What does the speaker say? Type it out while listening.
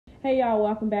Hey y'all,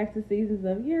 welcome back to Seasons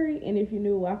of Yuri, and if you're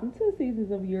new, welcome to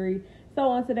Seasons of Yuri. So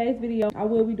on today's video, I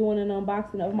will be doing an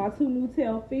unboxing of my two new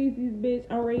Telfar, bitch.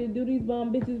 I'm ready to do these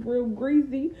bum bitches real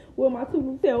greasy with my two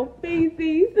new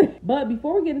Telfar. But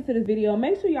before we get into this video,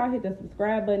 make sure y'all hit the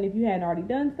subscribe button if you hadn't already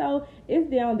done so.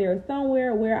 It's down there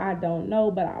somewhere where I don't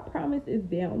know, but I promise it's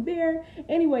down there.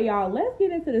 Anyway, y'all, let's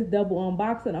get into this double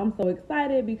unboxing. I'm so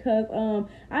excited because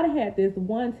I done had this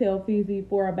one Telfar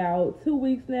for about 2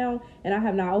 weeks now, and I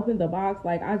have not opened the box.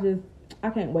 Like, I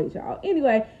can't wait, y'all.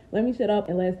 Anyway, let me shut up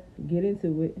and let's get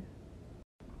into it.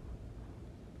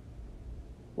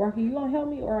 Rocky, you gonna help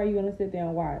me or are you gonna sit there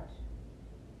and watch?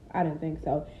 I didn't think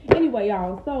so. Anyway,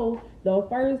 y'all, so the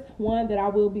first one that I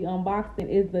will be unboxing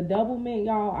is the double mint,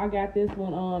 y'all. I got this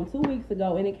one 2 weeks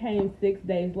ago and it came 6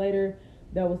 days later.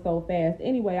 That was so fast.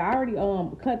 Anyway, I already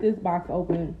cut this box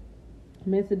open.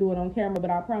 Meant to do it on camera, but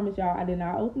I promise y'all I did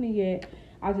not open it yet.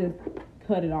 I just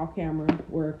cut it off camera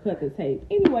or cut the tape.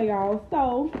 Anyway, y'all,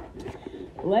 so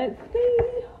let's see.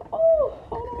 Oh,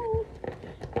 hold on.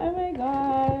 Oh my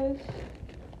gosh.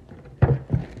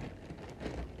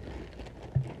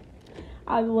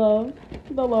 I love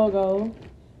the logo,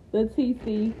 the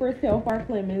TC for Telfar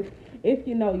Clemens. If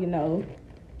you know, you know.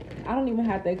 I don't even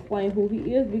have to explain who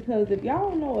he is, because if y'all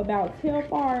don't know about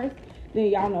Telfars, then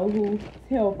y'all know who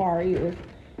Telfar is,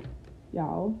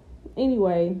 y'all.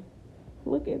 Anyway,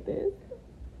 look at this.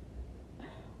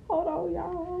 Hold on,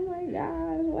 y'all. Oh my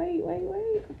gosh.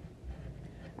 Wait.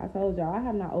 I told y'all I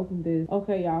have not opened this.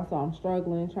 Okay, y'all, so I'm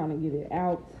struggling trying to get it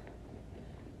out.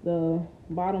 The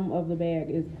bottom of the bag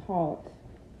is hot.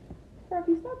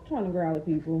 Rocky, stop trying to growl at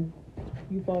people,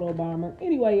 you photo bomber.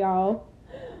 Anyway, y'all,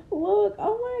 look.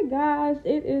 Oh my gosh,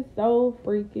 it is so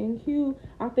freaking cute.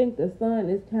 I think the sun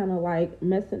is kind of like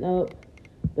messing up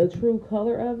the true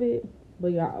color of it,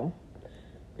 but y'all,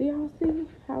 do y'all see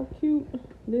how cute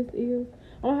this is?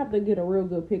 I'm gonna have to get a real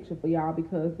good picture for y'all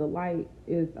because the light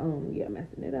is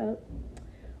messing it up.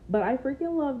 But I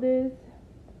freaking love this.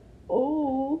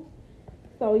 Oh,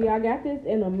 so yeah, I got this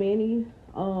in a mini.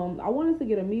 I wanted to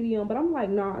get a medium, but I'm like,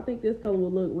 nah, I think this color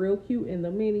will look real cute in the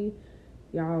mini.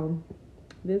 Y'all,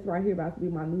 this right here about to be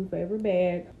my new favorite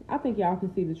bag. I think y'all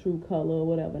can see the true color or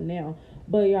whatever now.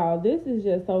 But y'all, this is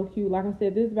just so cute. Like I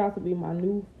said, this is about to be my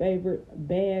new favorite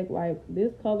bag. Like,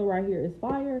 this color right here is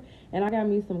fire. And I got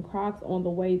me some Crocs on the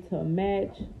way to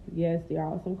match. Yes,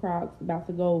 y'all, some Crocs about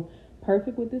to go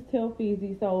perfect with this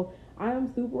Telfar. So I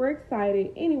am super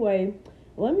excited. Anyway,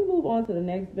 let me move on to the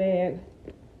next bag.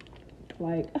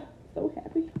 Like, so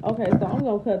happy. Okay, so I'm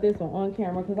gonna cut this one on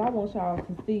camera because I want y'all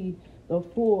to see the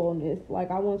fullness. Like,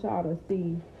 I want y'all to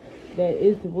see that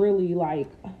it's really like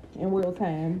in real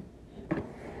time.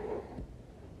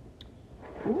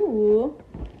 Ooh.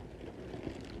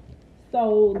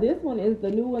 So this one is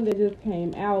the new one that just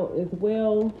came out as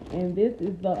well, and this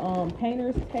is the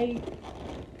painter's tape.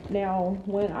 Now,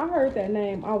 when I heard that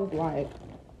name, I was like,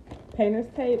 painter's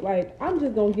tape? Like, I'm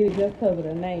just gonna get it just because of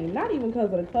the name, not even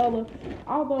because of the color,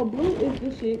 although blue is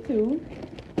the shit too,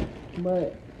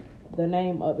 but the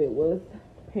name of it was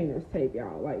painter's tape,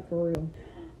 y'all. Like, for real.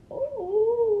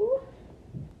 Ooh.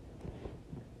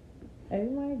 Oh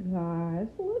my gosh,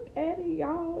 look at it,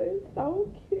 y'all. It's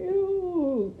so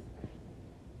cute.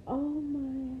 Oh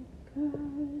my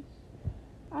gosh,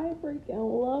 I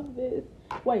freaking love this.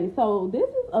 Wait, so this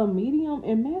is a medium.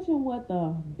 Imagine what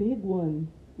the big one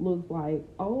looks like.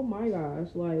 Oh my gosh,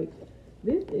 like,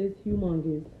 this is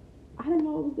humongous. I didn't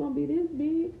know it was gonna be this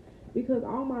big because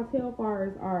all my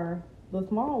Telfars are the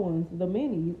small ones, the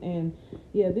minis, and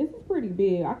yeah, this is pretty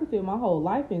big. I could fit my whole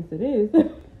life into this.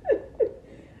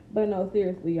 But no,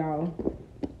 seriously, y'all,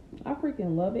 I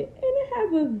freaking love it. And it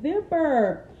has a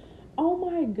zipper. Oh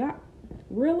my god,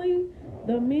 really?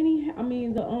 The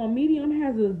medium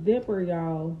has a zipper,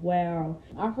 y'all. Wow,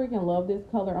 I freaking love this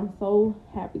color. I'm so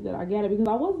happy that I got it because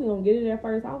I wasn't gonna get it at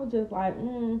first. I was just like,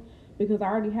 because I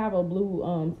already have a blue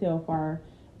Telfar,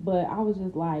 but I was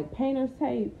just like, painter's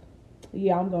tape,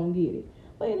 yeah, I'm gonna get it.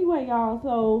 But anyway, y'all,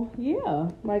 so yeah,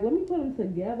 like, let me put them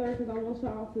together because I want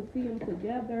y'all to see them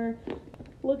together.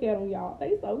 Look at them, y'all.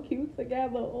 They so cute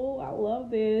together. Oh, I love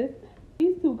this.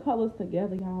 These two colors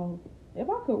together, y'all. If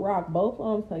I could rock both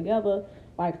of them together,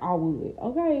 like, I would,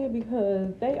 okay?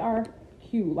 Because they are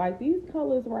cute. Like, these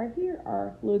colors right here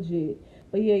are legit.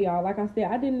 But yeah, y'all, like I said,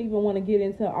 I didn't even want to get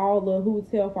into all the who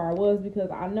Telfar was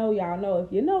because I know y'all know.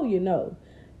 If you know, you know.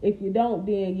 If you don't,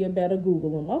 then you better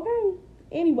Google them, okay?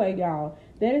 Anyway, y'all,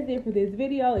 that is it for this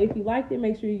video. If you liked it,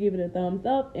 make sure you give it a thumbs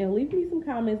up and leave me some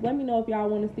comments. Let me know if y'all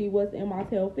want to see what's in my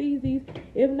Telfar.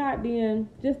 If not, then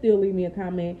just still leave me a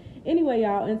comment. Anyway,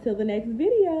 y'all, until the next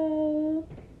video.